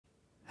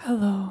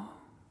Hello,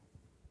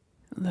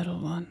 little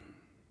one.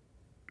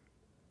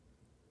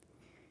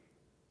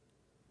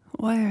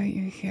 Why are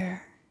you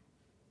here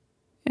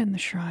in the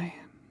shrine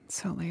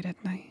so late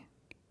at night?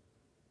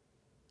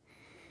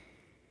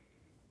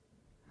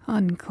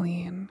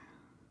 Unclean.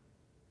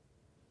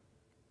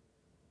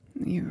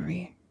 You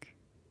reek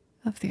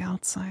of the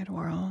outside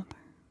world.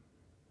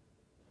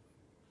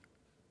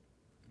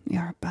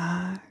 Your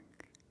bag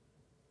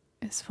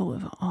is full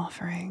of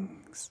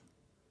offerings.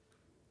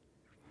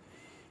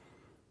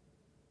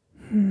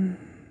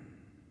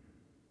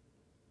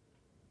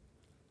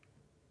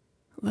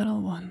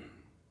 Little one,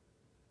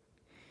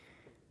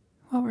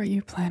 what were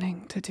you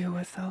planning to do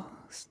with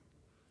those?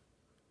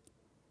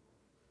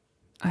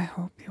 I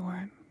hope you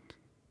weren't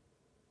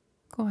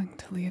going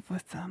to leave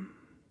with them.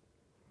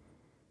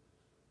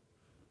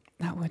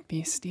 That would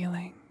be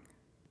stealing.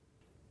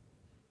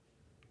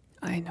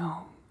 I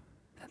know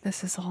that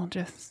this is all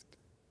just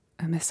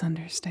a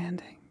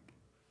misunderstanding.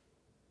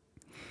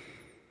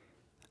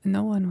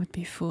 No one would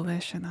be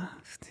foolish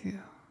enough to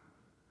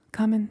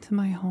come into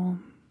my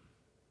home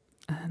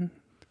and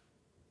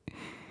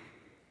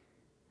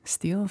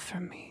steal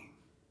from me,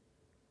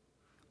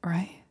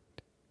 right?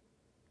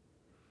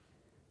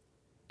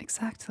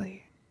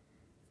 Exactly.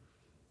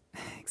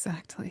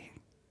 Exactly.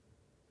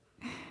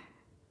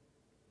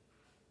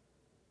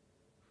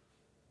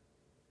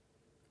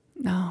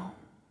 Now,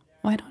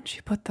 why don't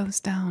you put those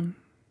down?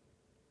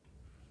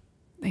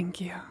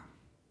 Thank you.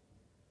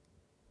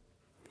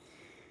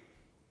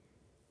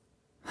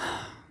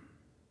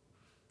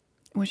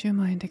 Would you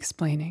mind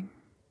explaining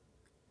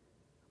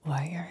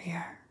why you're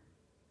here?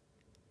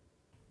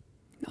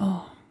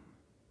 Oh,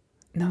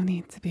 no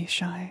need to be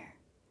shy.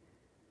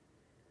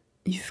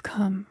 You've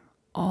come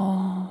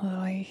all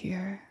the way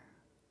here.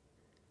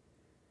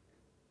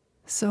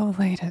 So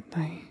late at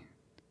night.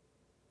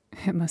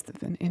 It must have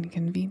been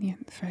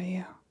inconvenient for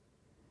you.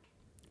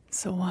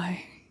 So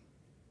why?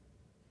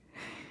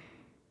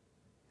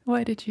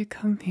 Why did you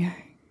come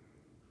here?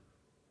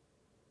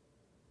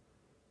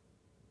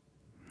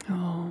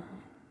 Oh,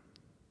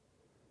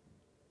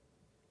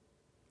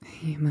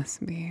 you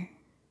must be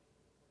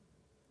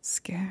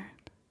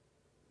scared.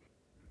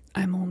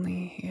 I'm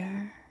only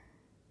here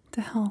to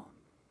help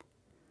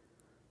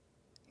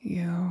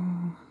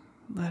you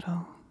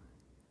little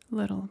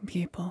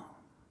people.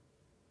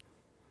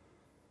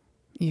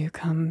 You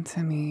come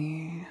to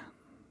me,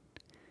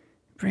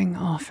 bring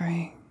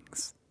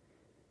offerings,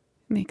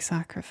 make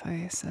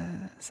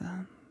sacrifices,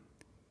 and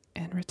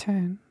in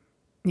return,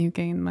 you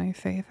gain my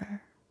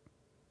favor.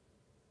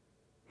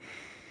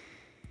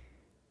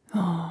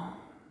 Oh,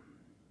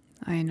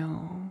 I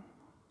know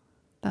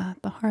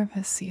that the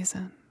harvest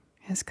season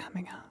is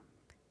coming up.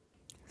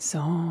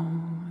 So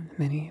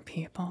many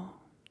people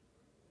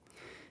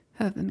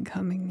have been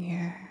coming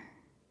here,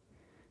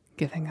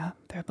 giving up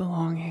their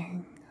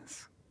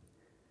belongings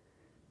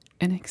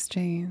in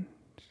exchange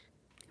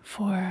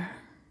for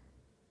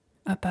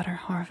a better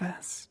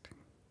harvest,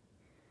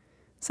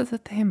 so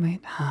that they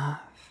might have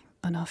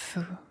enough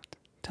food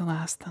to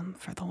last them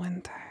for the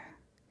winter.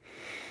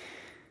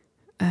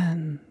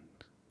 And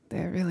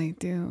they really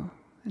do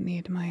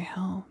need my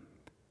help.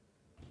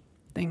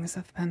 Things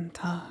have been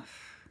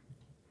tough.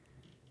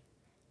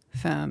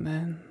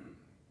 Famine,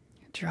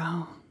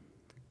 drought,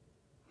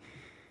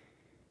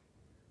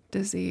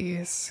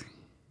 disease.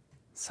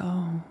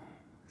 So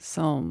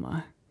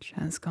much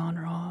has gone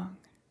wrong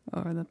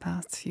over the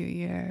past few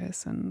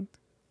years, and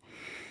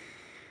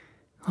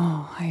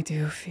oh, I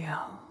do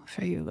feel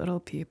for you little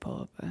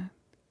people, but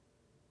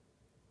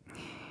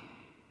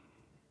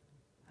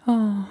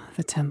oh,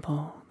 the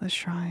temple, the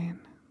shrine,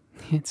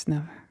 it's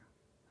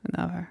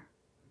never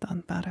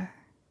done better.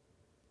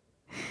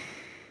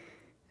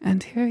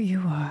 And here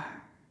you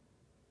are,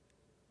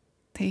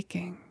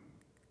 taking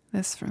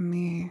this from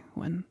me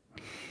when,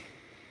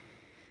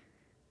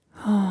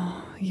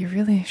 oh, you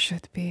really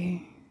should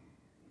be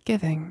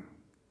giving.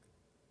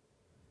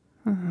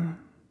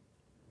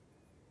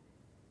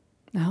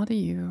 How do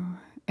you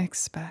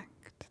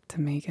expect to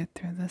make it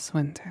through this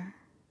winter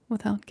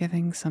without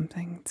giving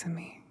something to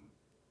me?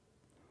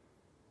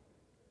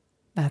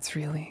 That's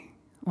really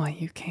why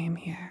you came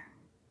here,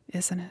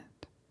 isn't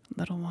it,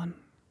 little one?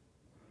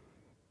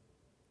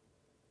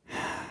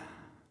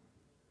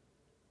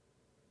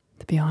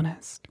 To be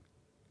honest,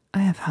 I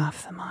have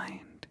half the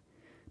mind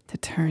to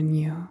turn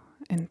you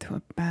into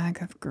a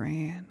bag of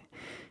grain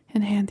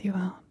and hand you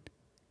out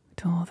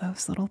to all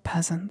those little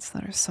peasants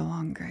that are so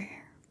hungry.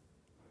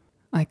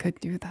 I could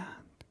do that.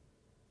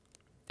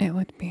 It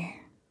would be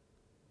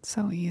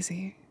so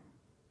easy.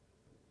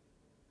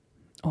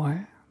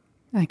 Or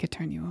I could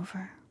turn you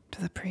over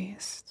to the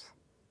priests.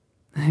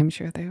 I'm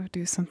sure they would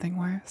do something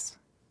worse.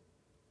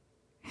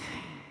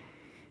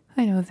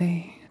 I know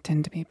they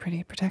tend to be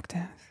pretty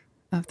protective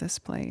of this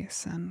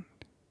place, and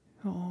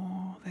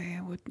oh, they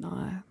would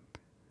not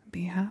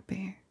be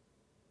happy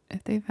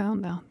if they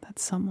found out that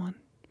someone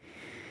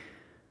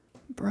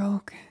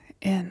broke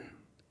in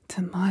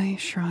to my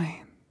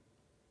shrine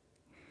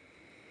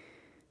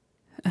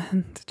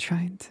and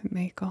tried to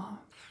make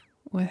off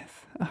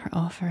with our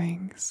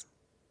offerings.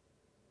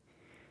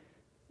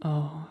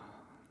 Oh,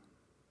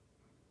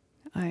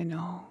 I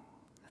know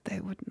that they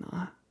would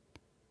not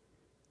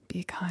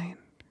be kind.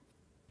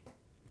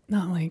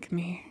 Not like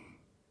me.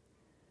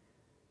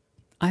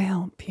 I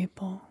help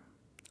people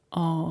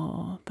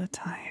all the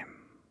time.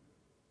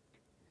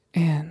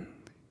 And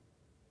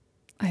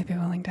I'd be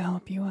willing to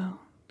help you out.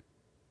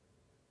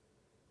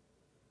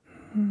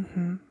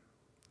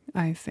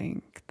 I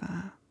think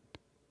that,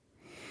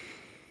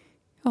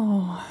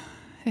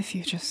 if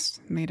you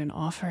just made an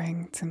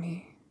offering to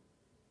me,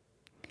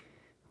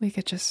 we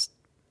could just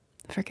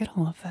forget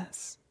all of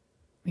this.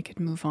 We could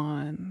move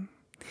on.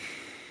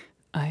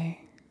 I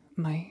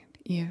might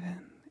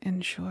even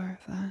ensure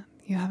that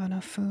you have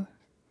enough food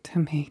to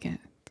make it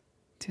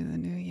to the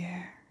new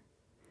year.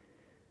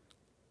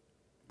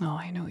 Oh,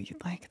 I know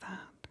you'd like that.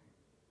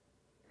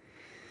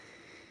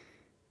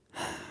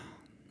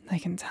 I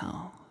can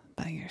tell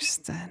by your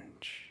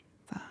stench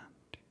that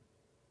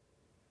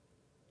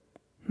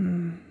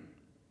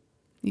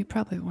you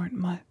probably weren't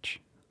much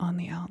on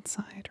the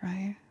outside,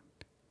 right?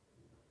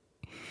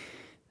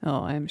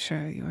 Oh, I'm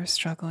sure you were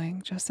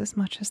struggling just as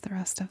much as the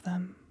rest of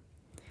them.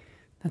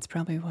 That's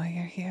probably why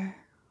you're here.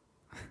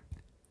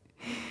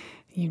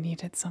 You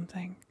needed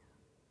something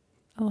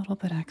a little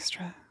bit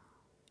extra.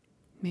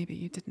 Maybe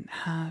you didn't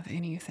have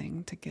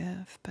anything to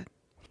give, but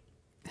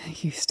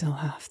you still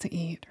have to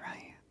eat,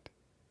 right?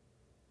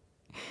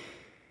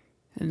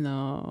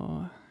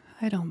 No,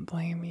 I don't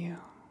blame you.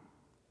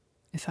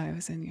 If I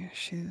was in your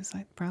shoes,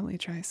 I'd probably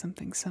try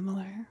something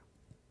similar.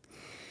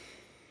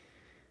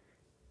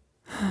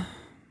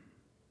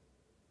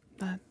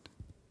 But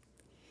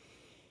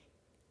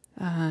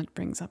that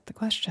brings up the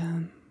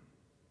question.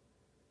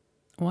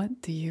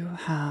 What do you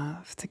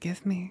have to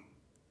give me,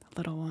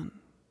 little one?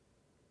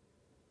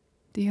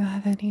 Do you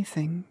have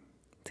anything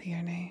to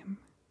your name?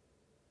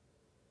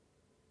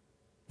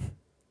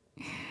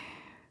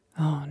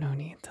 Oh, no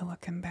need to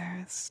look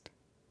embarrassed.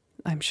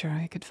 I'm sure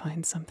I could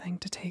find something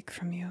to take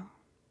from you.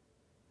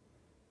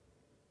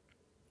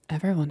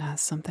 Everyone has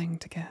something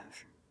to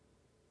give.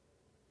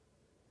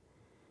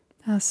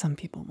 Some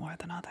people more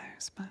than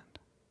others, but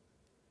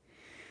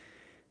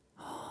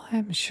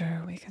I'm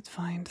sure we could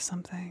find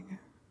something.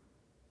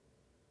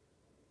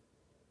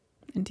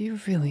 And do you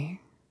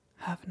really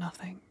have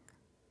nothing?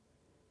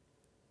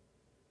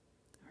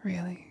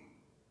 Really?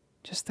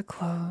 Just the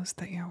clothes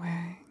that you're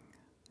wearing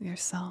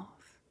yourself?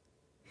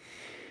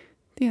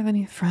 Do you have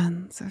any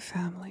friends or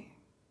family?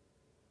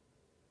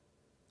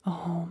 A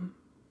home?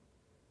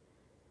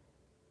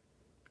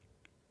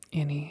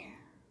 Any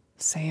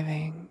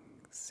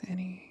savings?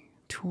 Any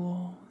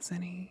tools?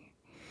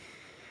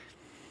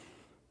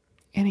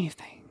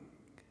 Anything?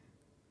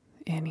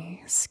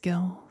 Any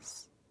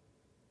skills?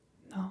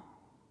 No.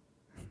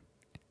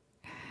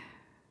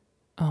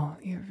 Oh,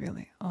 you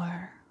really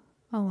are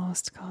a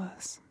lost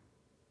cause.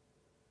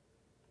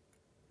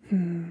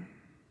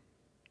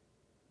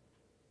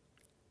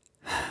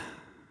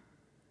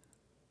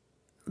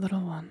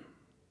 Little one,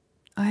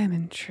 I am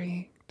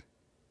intrigued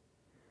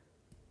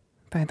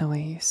by the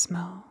way you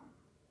smell.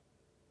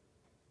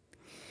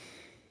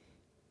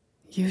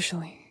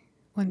 Usually,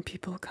 when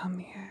people come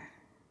here,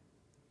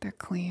 they're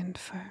cleaned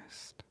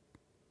first.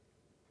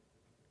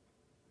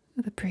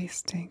 The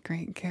priests take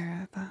great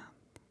care of that.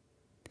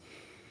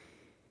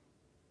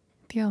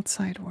 The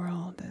outside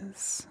world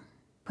is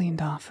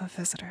cleaned off of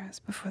visitors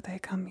before they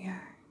come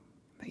here.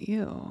 But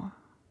you're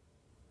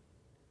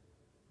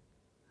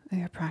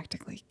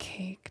practically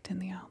caked in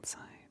the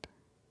outside.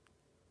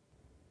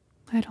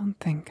 I don't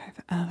think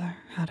I've ever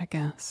had a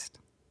guest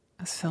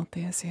as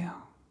filthy as you.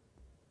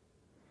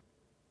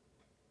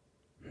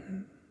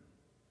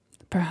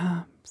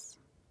 Perhaps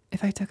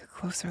if I took a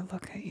closer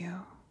look at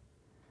you,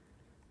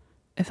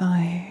 if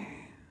I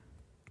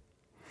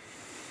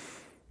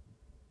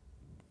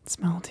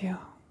smelled you,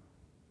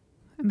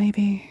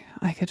 maybe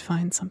I could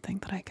find something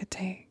that I could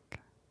take.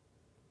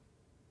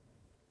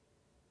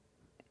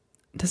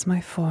 Does my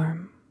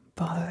form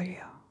bother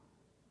you?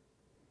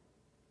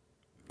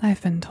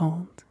 I've been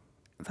told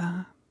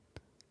that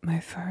my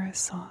fur is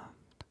soft.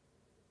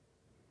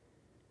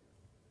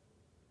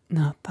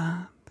 Not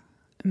that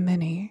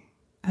many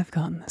have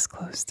gotten this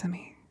close to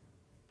me.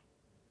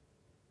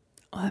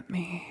 Let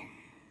me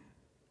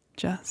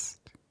just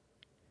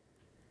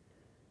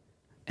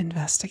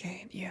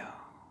investigate you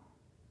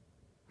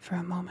for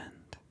a moment.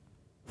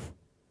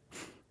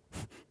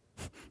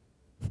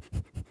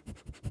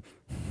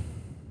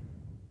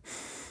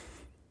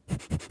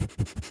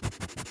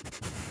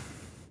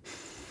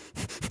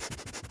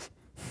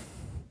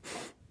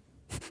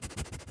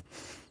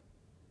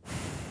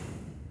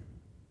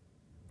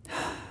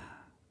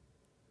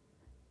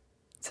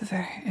 It's a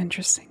very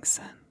interesting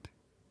scent.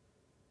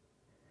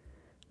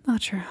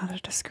 Not sure how to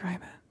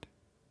describe it.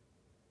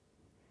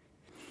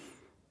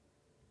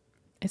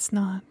 It's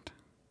not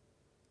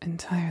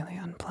entirely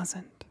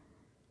unpleasant,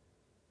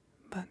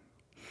 but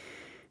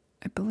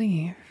I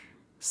believe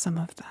some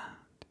of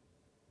that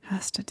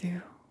has to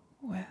do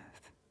with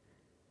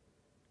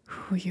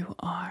who you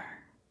are.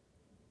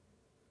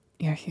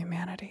 your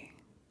humanity,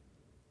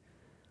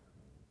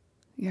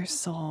 your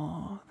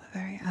soul, the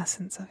very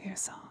essence of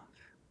yourself.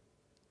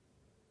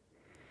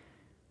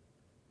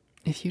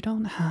 If you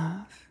don't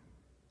have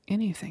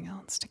anything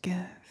else to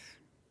give,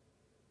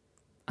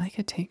 I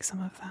could take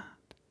some of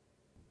that.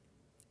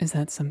 Is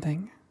that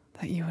something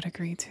that you would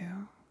agree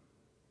to?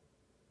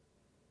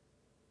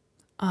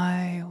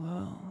 I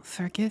will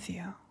forgive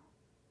you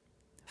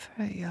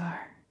for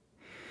your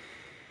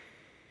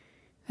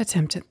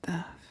attempted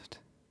theft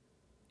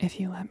if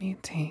you let me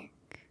take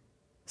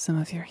some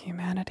of your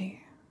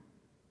humanity.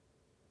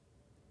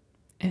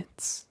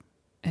 It's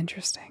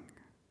interesting.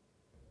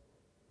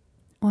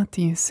 What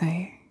do you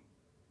say,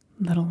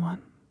 little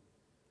one?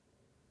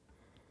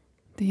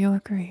 Do you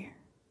agree?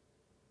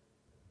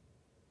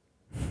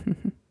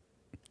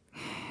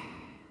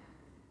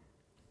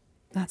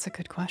 That's a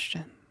good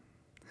question.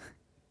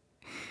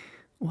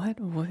 What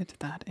would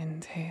that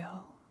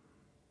entail?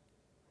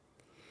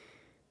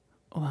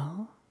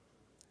 Well,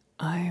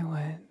 I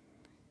would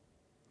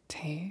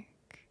take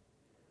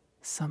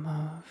some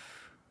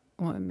of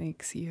what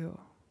makes you,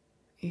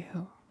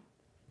 you.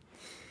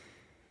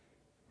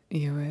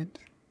 You would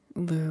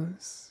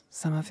lose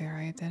some of your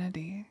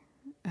identity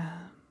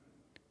and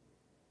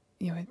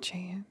you would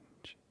change.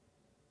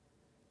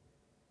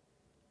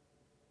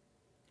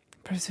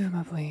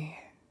 Presumably,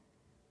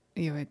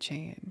 you would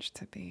change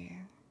to be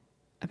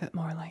a bit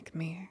more like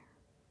me.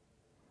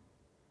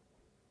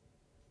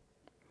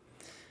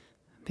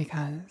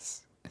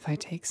 Because if I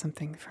take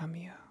something from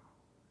you,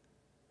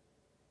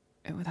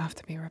 it would have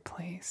to be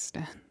replaced,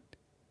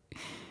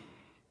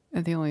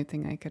 and the only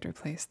thing I could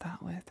replace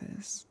that with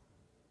is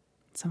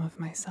some of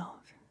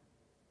myself.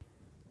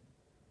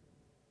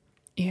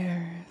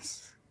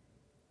 Ears,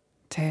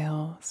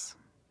 tails,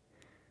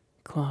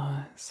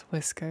 claws,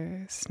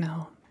 whiskers,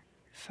 snout,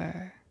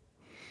 fur,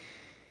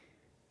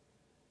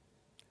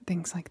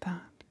 things like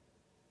that.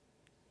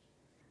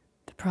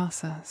 The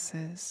process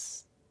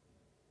is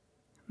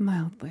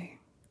mildly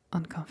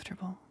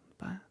uncomfortable,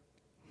 but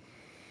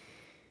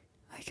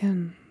I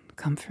can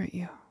comfort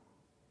you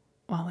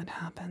while it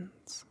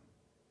happens.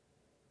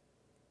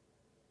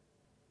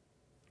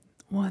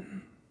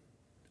 One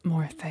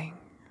more thing.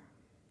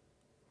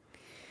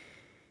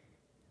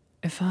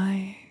 If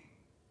I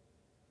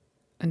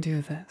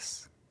do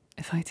this,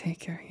 if I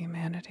take your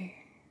humanity,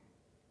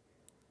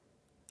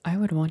 I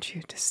would want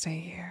you to stay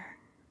here.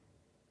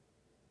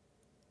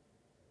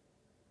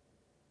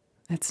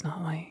 It's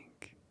not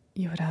like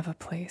you would have a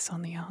place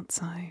on the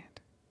outside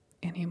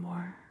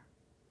anymore.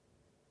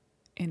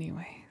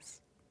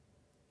 Anyways,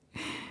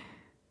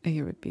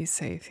 you would be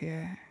safe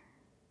here.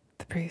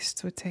 The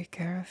priests would take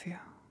care of you.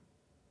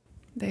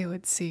 They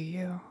would see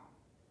you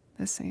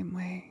the same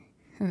way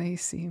they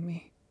see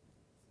me.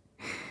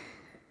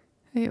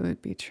 You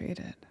would be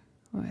treated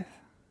with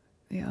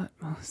the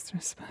utmost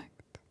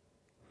respect.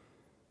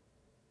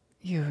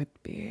 You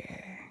would be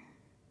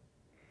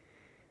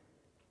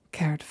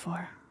cared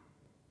for.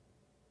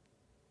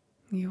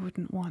 You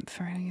wouldn't want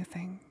for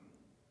anything.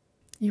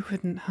 You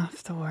wouldn't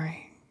have to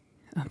worry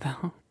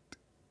about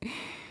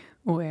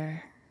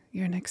where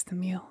your next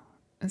meal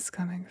is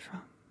coming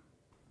from,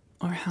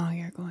 or how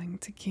you're going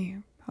to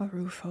keep a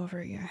roof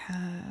over your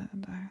head,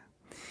 or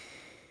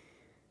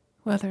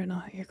whether or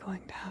not you're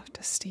going to have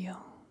to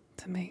steal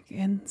to make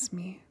ends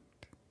meet.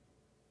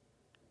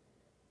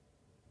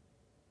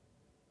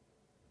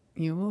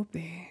 You will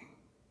be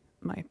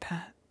my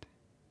pet.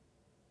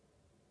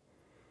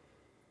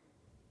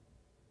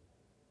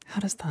 How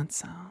does that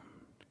sound?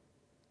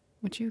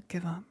 Would you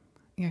give up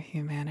your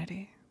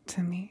humanity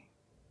to me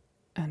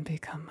and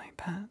become my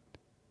pet?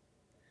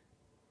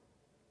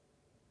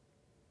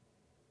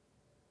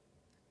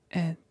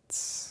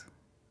 It's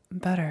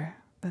better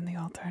than the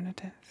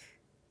alternative.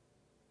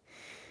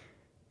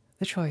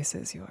 The choice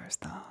is yours,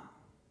 though.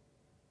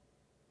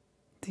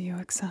 Do you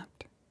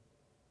accept?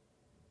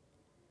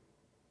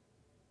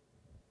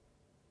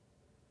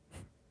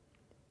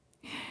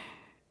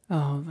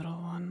 Oh, little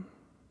one,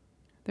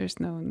 there's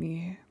no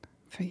need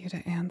for you to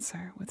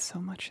answer with so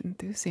much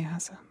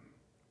enthusiasm.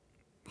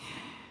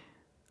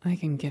 I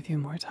can give you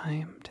more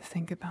time to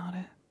think about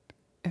it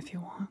if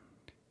you want.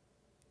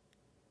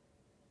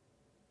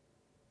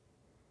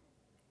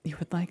 You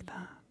would like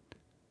that?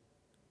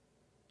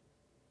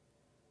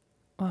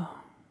 Well,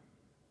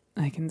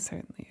 I can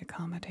certainly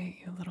accommodate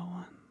you, little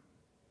one.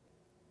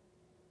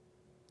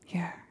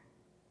 Here,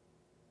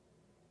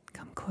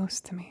 come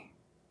close to me.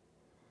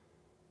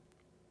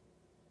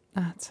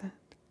 That's it.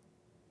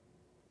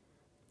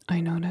 I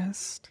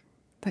noticed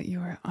that you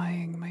were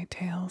eyeing my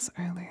tails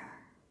earlier.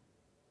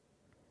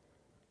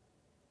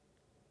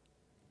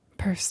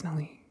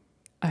 Personally,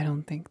 I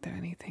don't think they're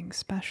anything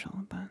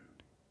special, but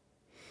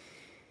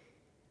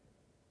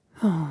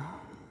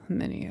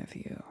many of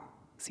you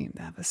seem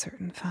to have a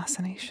certain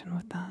fascination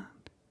with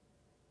that.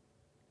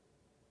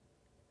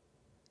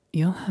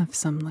 You'll have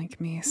some like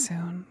me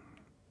soon.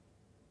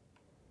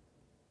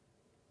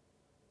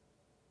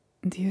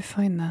 Do you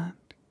find that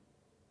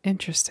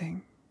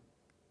interesting?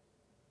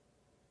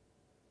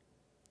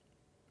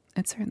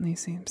 It certainly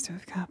seems to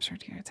have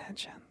captured your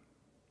attention.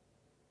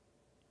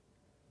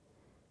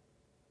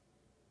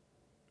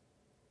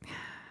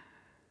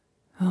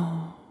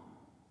 Oh,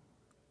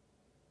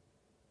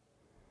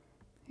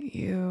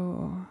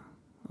 you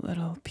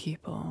little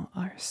people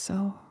are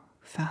so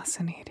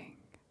fascinating.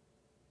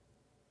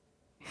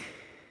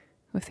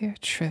 With your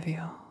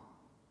trivial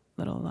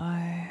little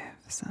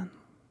lives and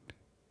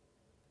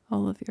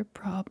all of your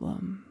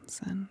problems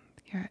and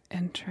your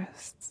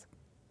interests.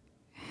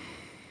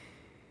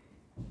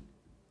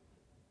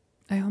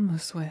 I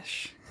almost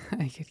wish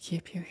I could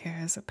keep you here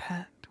as a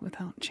pet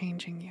without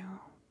changing you,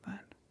 but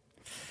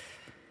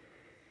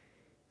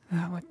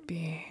that would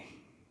be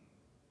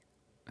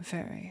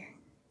very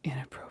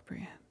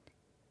inappropriate.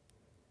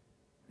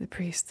 The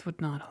priests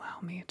would not allow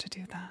me to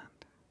do that.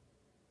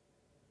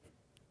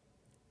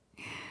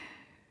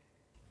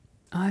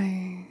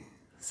 I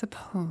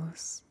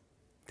suppose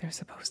they're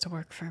supposed to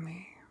work for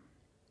me.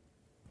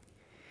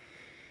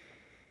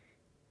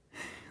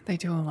 They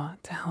do a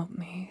lot to help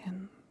me,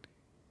 and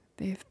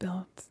they've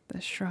built the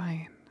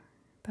shrine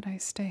that I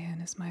stay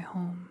in as my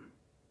home.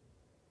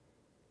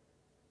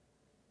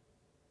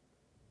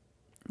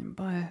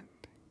 But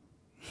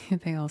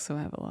they also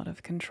have a lot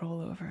of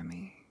control over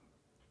me.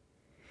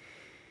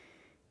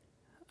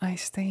 I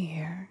stay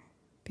here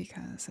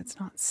because it's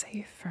not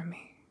safe for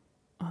me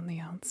on the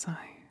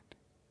outside.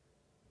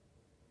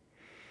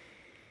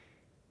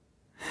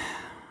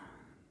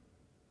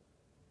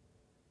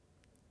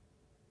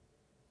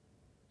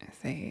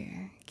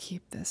 They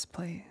keep this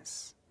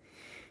place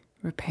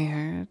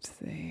repaired.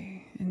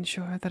 They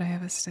ensure that I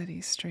have a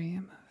steady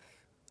stream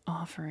of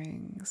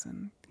offerings,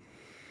 and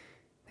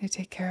they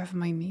take care of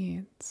my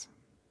needs.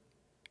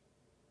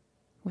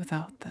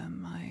 Without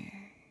them, I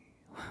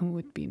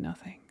would be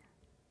nothing.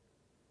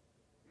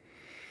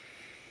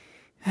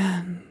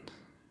 And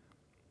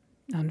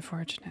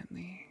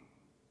unfortunately,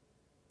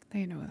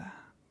 they know that.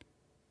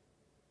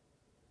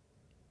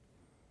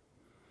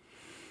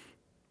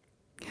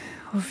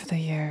 Over the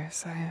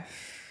years,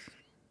 I've,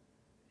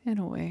 in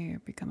a way,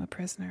 become a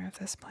prisoner of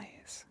this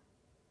place.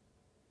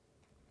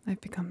 I've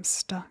become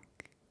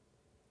stuck,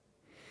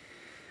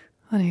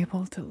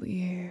 unable to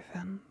leave,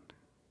 and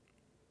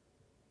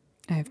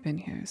I've been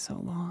here so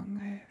long,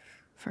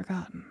 I've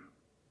forgotten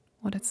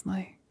what it's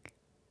like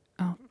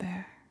out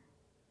there.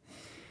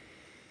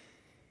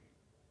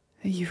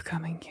 You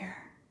coming here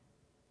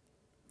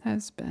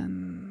has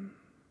been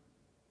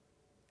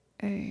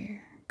a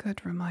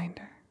good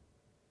reminder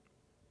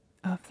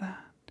of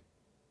that.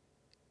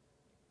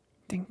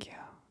 Thank you.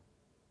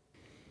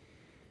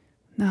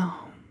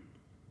 Now,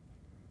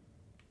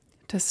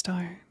 to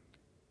start,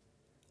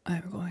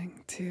 I'm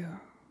going to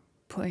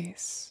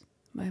place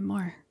my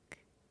mark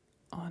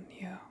on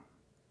you.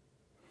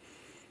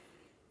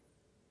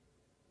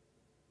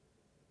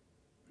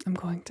 I'm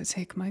going to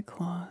take my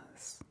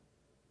claws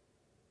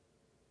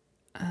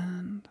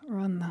and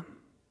run them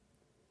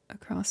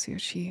across your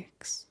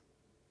cheeks.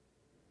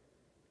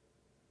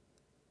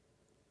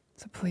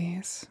 So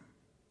please,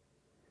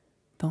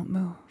 don't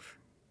move.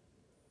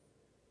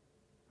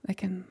 I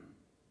can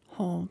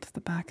hold the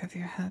back of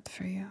your head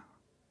for you.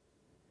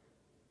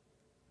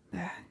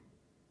 There.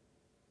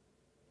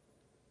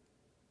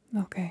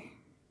 Okay,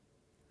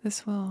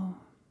 this will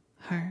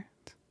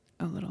hurt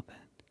a little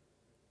bit,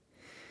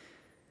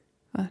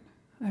 but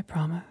I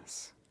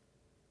promise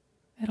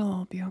it'll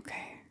all be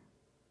okay,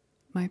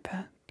 my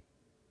pet.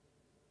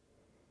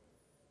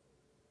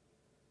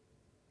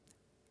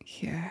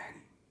 Here.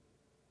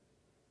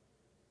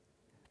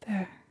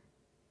 There.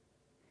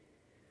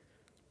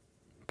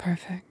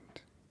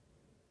 Perfect.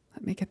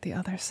 Let me get the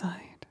other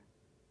side.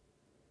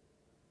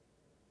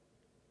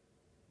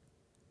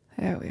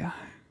 There we are.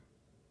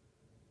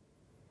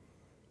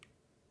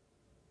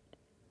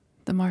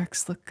 The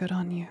marks look good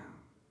on you.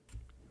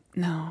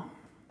 Now,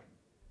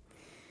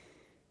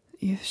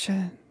 you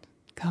should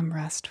come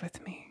rest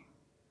with me.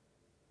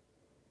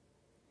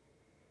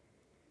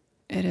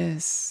 It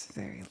is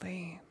very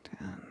late,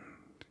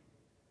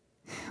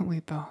 and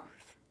we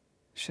both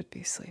should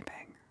be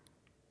sleeping.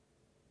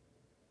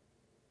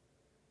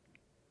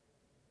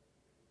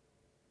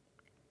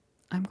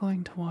 I'm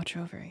going to watch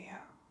over you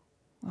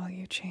while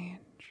you change.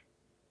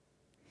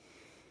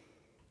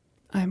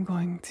 I'm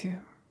going to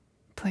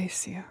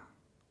place you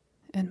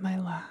in my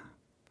lap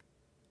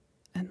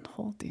and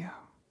hold you.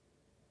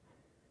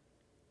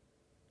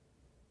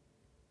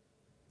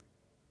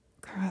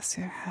 Caress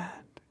your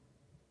head.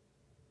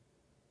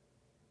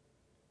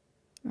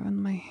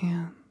 Run my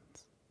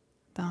hands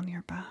down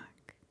your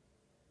back.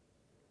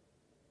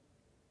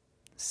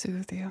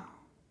 Soothe you.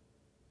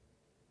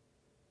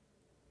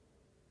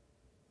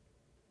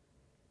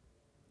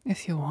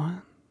 If you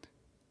want,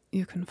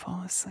 you can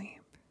fall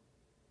asleep.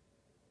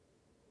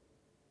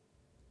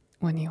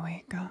 When you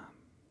wake up,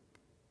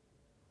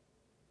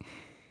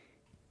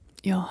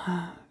 you'll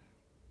have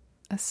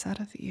a set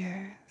of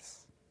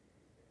ears,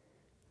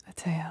 a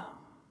tail,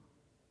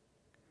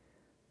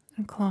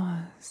 and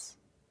claws,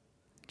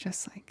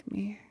 just like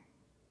me.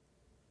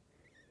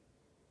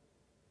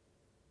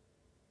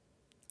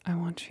 I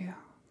want you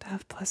to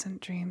have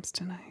pleasant dreams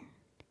tonight.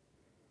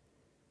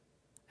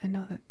 And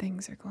know that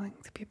things are going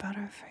to be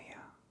better for you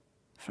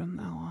from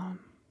now on.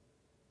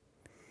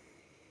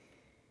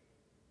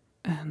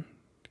 And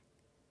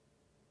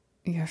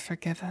you're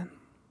forgiven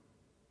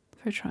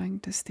for trying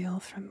to steal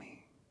from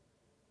me.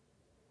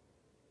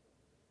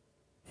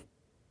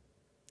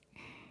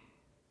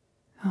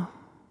 Oh,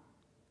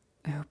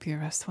 I hope you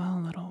rest well,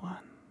 little one.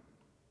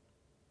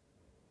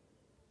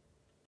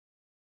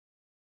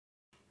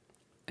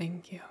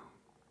 Thank you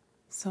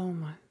so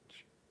much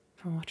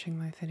for watching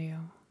my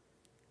video.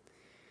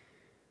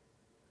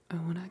 I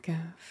want to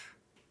give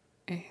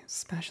a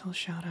special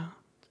shout out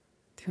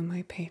to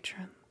my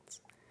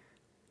patrons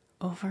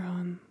over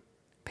on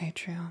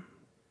Patreon.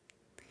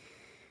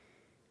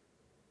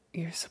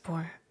 Your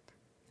support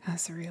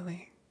has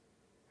really,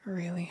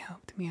 really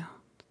helped me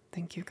out.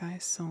 Thank you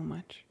guys so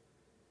much.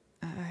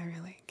 I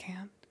really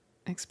can't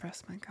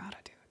express my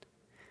gratitude.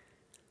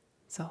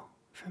 So,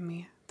 from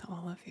me to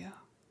all of you,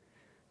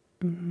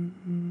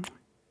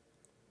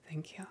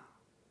 thank you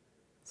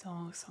so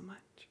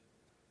much.